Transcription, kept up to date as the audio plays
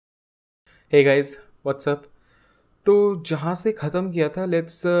Hey guys, what's up? तो जहाँ से ख़त्म किया था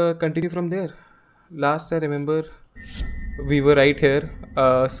let's continue from there. Last I remember we were right hair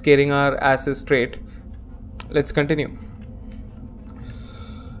scaring our asses straight. Let's continue.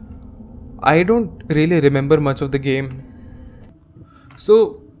 I don't really remember much of the game. So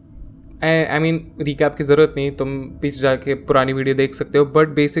I mean recap की ज़रूरत नहीं, तुम पीछे जाके पुरानी वीडियो देख सकते हो.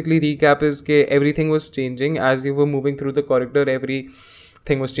 बट बेसिकली रीकैप इज़ के everything was changing as you were moving through the corridor. Every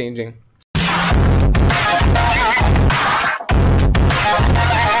thing was changing.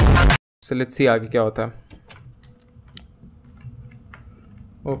 So let's see आगे क्या होता है.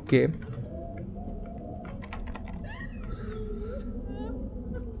 Okay.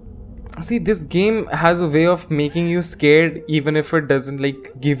 See, this game has a way of making you scared even if it doesn't like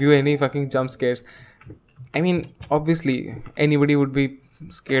give you any fucking jump scares. I mean, obviously anybody would be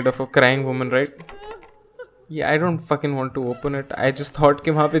scared of a crying woman, right? Yeah, I don't fucking want to open it. I just thought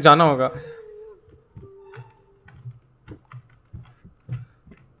कि वहाँ पे जाना होगा.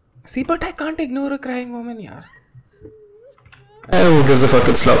 See, but I can't ignore a crying woman, yaar. Who gives a fuck?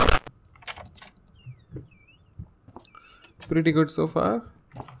 It's locked. Pretty good so far.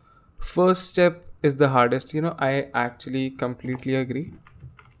 First step is the hardest. I actually completely agree.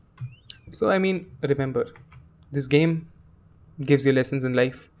 So, I mean, remember, this game gives you lessons in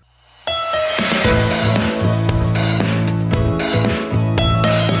life.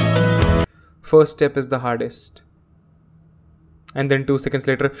 First step is the hardest. And then 2 seconds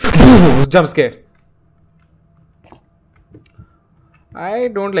later, jump scare. I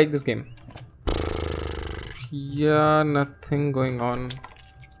don't like this game. Yeah, nothing going on.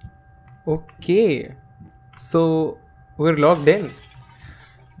 Okay. So, we're locked in.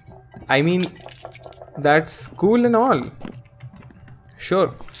 I mean, that's cool and all. Sure.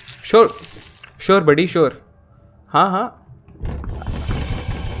 Sure, buddy, sure. हाँ.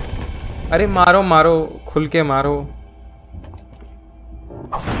 अरे मारो खुल के मारो.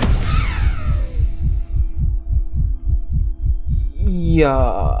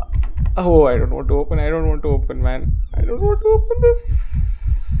 Yeah. Oh, I don't want to open, man. I don't want to open this.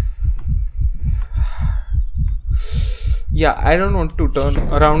 Yeah, I don't want to turn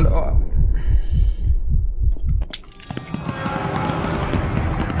around.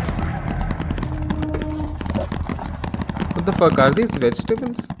 What the fuck are these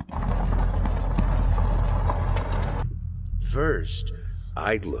vegetables? First,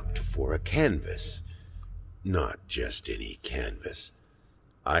 I looked for a canvas. Not just any canvas.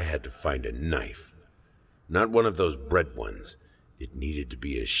 I had to find a knife. Not one of those bread ones. It needed to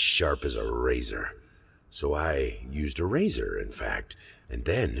be as sharp as a razor. So I used a razor, in fact, and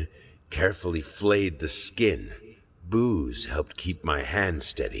then carefully flayed the skin. Booze helped keep my hand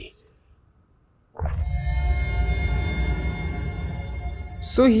steady.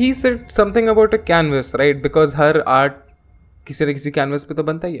 So he said something about a canvas, right? Because her art किसी न किसी canvas पे तो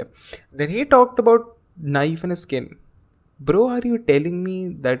बनता ही है. Then he talked about knife and a skin. Bro, are you telling me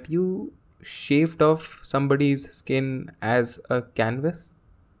that you shaved off somebody's skin as a canvas?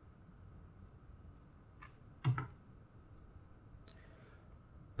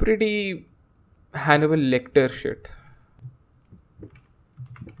 Pretty Hannibal Lecter shit.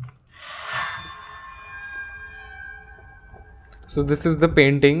 So this is the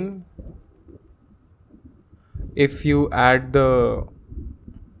painting. If you add the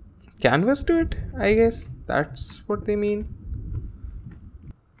canvas to it, I guess that's what they mean.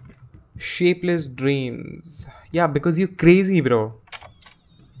 Shapeless dreams. Yeah, because you're crazy, bro.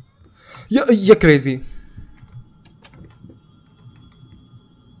 You're crazy.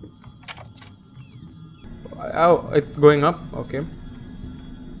 Oh, it's going up. Okay.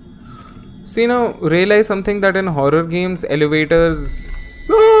 See, now realize something, that in horror games, elevators.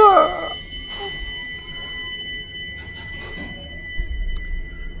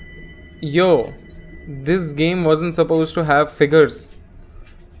 Yo, this game wasn't supposed to have figures.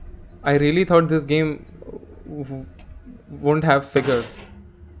 I really thought this game won't have figures.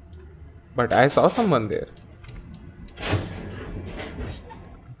 But I saw someone there.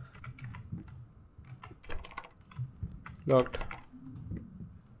 Locked.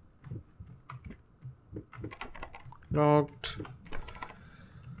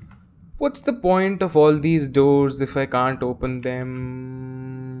 What's the point of all these doors if I can't open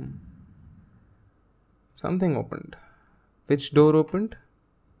them? Something opened. Which door opened?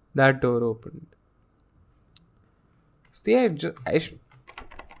 That door opened. See,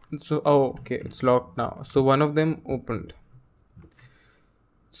 okay, it's locked now. So one of them opened.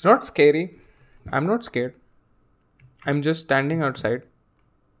 It's not scary. I'm not scared. I'm just standing outside.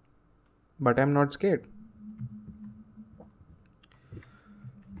 But I'm not scared.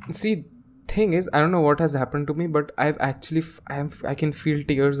 See, thing is, I don't know what has happened to me, but I've actually I can feel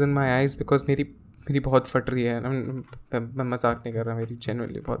tears in my eyes because मेरी बहुत फट रही है. मैं मजाक नहीं कर रहा, मेरी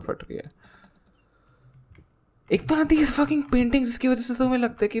genuinely बहुत फट रही है. एक तो ना these fucking paintings, इसकी वजह से तो मुझे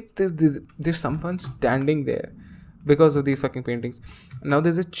लगता है कि there's someone standing there because of these fucking paintings. Now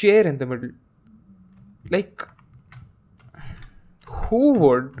there's a chair in the middle. Like, who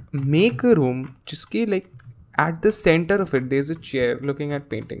would make a room जिसकी like at the center of it there's a chair looking at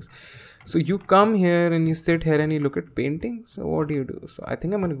paintings? So you come here and you sit here and you look at paintings. So what do you do? So I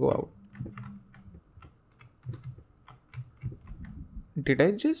think I'm gonna go out. Did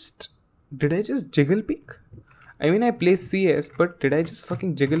I just jiggle peek? I mean, I play CS, but did I just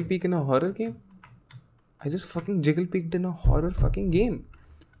fucking jiggle peek in a horror game? I just fucking jiggle peeked in a horror fucking game.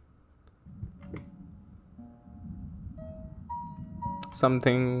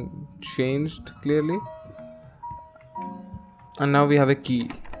 Something changed clearly. And now we have a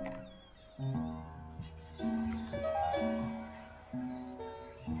key.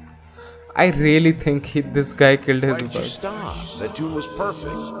 I really think this guy killed his Why'd you stop? That tune was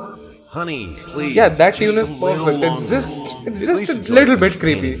perfect. Honey, please. Yeah, that tune just is a little perfect. It's longer. just At least a until little I bit finish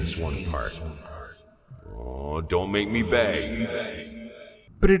creepy. This one part. Oh, don't make me beg.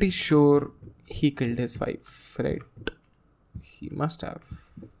 Pretty sure he killed his wife, right? He must have.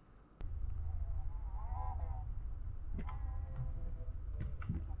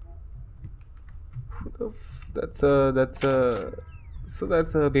 That's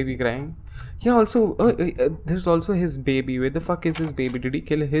a baby crying. Yeah, also there's also his baby. Where the fuck is his baby? Did he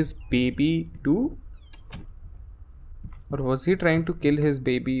kill his baby too? Or was he trying to kill his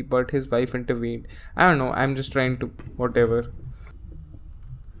baby but his wife intervened? I don't know. I'm just trying to whatever.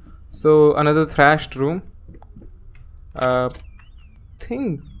 So another thrashed room.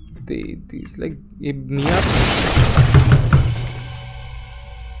 Think these like Mia.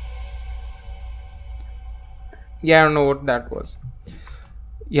 Yeah, I don't know what that was.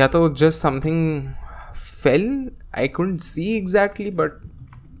 Yeah, so just something fell. I couldn't see exactly, but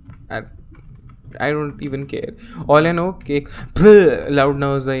I don't even care. All I know, cake, loud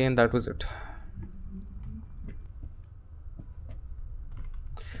noise, and that was it.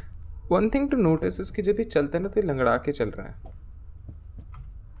 One thing to notice is कि जब ये चलता है ना तो ये लंगड़ा के चल रहा है.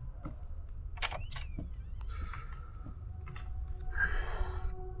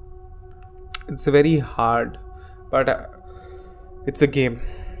 It's very hard, but it's a game.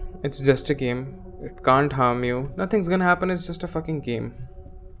 It's just a game. It can't harm you. Nothing's gonna happen. It's just a fucking game.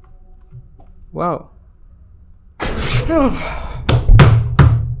 Wow.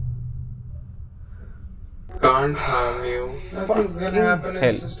 Can't harm you. Nothing's gonna happen.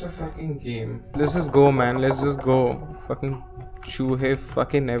 It's just a fucking game. Let's just go, man. Let's just go. Fucking choohe,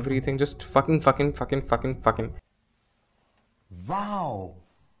 fucking everything. Just fucking. Wow.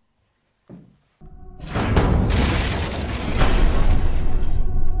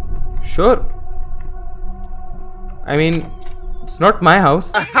 Sure. I mean, it's not my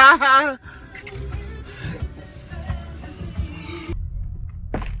house.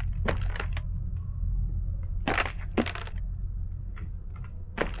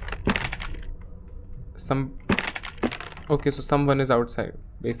 Okay, so someone is outside,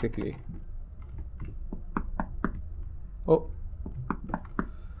 basically. Oh.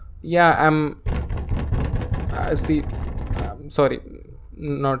 Yeah, see, sorry.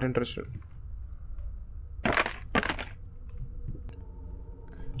 Not interested.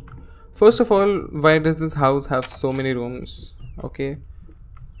 First of all, why does this house have so many rooms? Okay.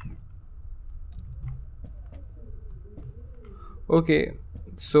 Okay,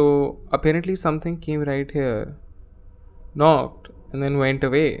 so apparently something came right here, knocked, and then went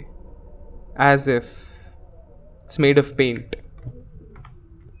away. As if it's made of paint.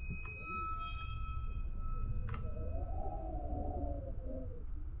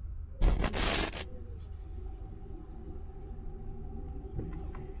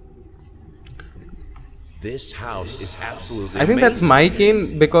 This house is absolutely I think that's my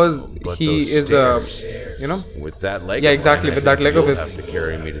cane because But he those is stairs, you know. with that leg. Yeah, of exactly, mine, I with that think leg of you'll his. have to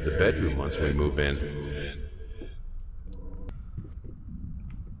carry me to the bedroom once we move in.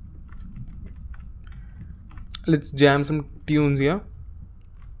 Let's jam some tunes here.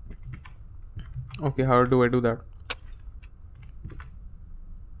 Okay, how do I do that?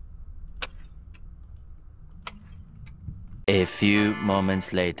 A few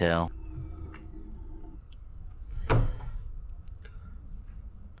moments later.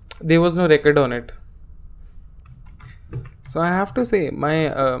 There was no record on it. So I have to say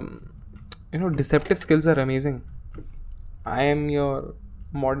my deceptive skills are amazing. I am your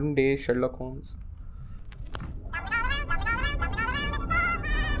modern day Sherlock Holmes.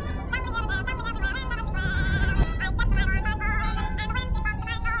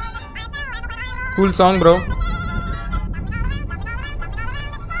 Cool song, bro.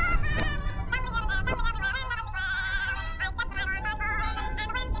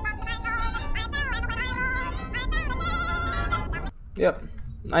 Yep,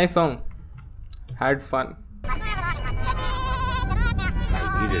 nice song. Had fun. I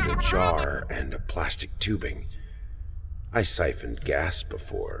needed a jar and a plastic tubing. I siphoned gas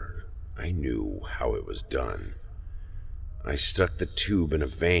before. I knew how it was done. I stuck the tube in a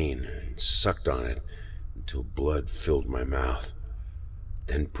vein and sucked on it until blood filled my mouth.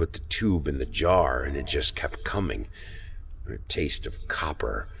 Then put the tube in the jar and it just kept coming. The taste of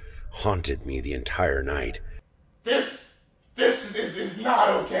copper haunted me the entire night. This is not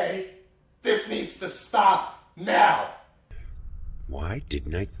okay. This needs to stop now. Why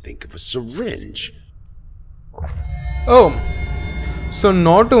didn't I think of a syringe? Oh, so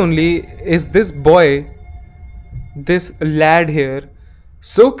not only is this boy, this lad here,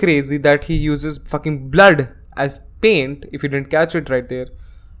 so crazy that he uses fucking blood as paint, if you didn't catch it right there.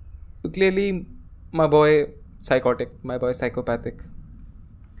 So clearly, my boy psychotic, my boy psychopathic.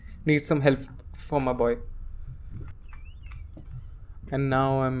 Needs some help for my boy. And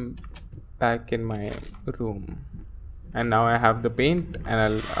now I'm back in my room. And now I have the paint and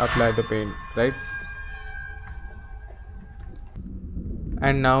I'll apply the paint, right?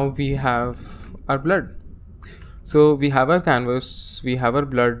 And now we have our blood. So we have our canvas, we have our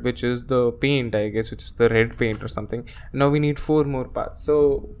blood, which is the paint, I guess, which is the red paint or something. Now we need 4 more parts.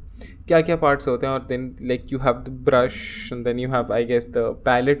 So क्या parts होते हैं? Or then like you have the brush and then you have, I guess, the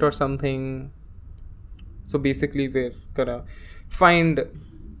palette or something. So basically we're gonna find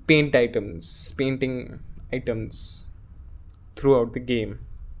painting items throughout the game.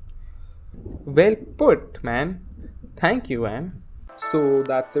 Well put, man. Thank you, man. So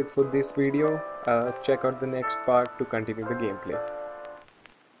that's it for this video. Check out the next part to continue the gameplay.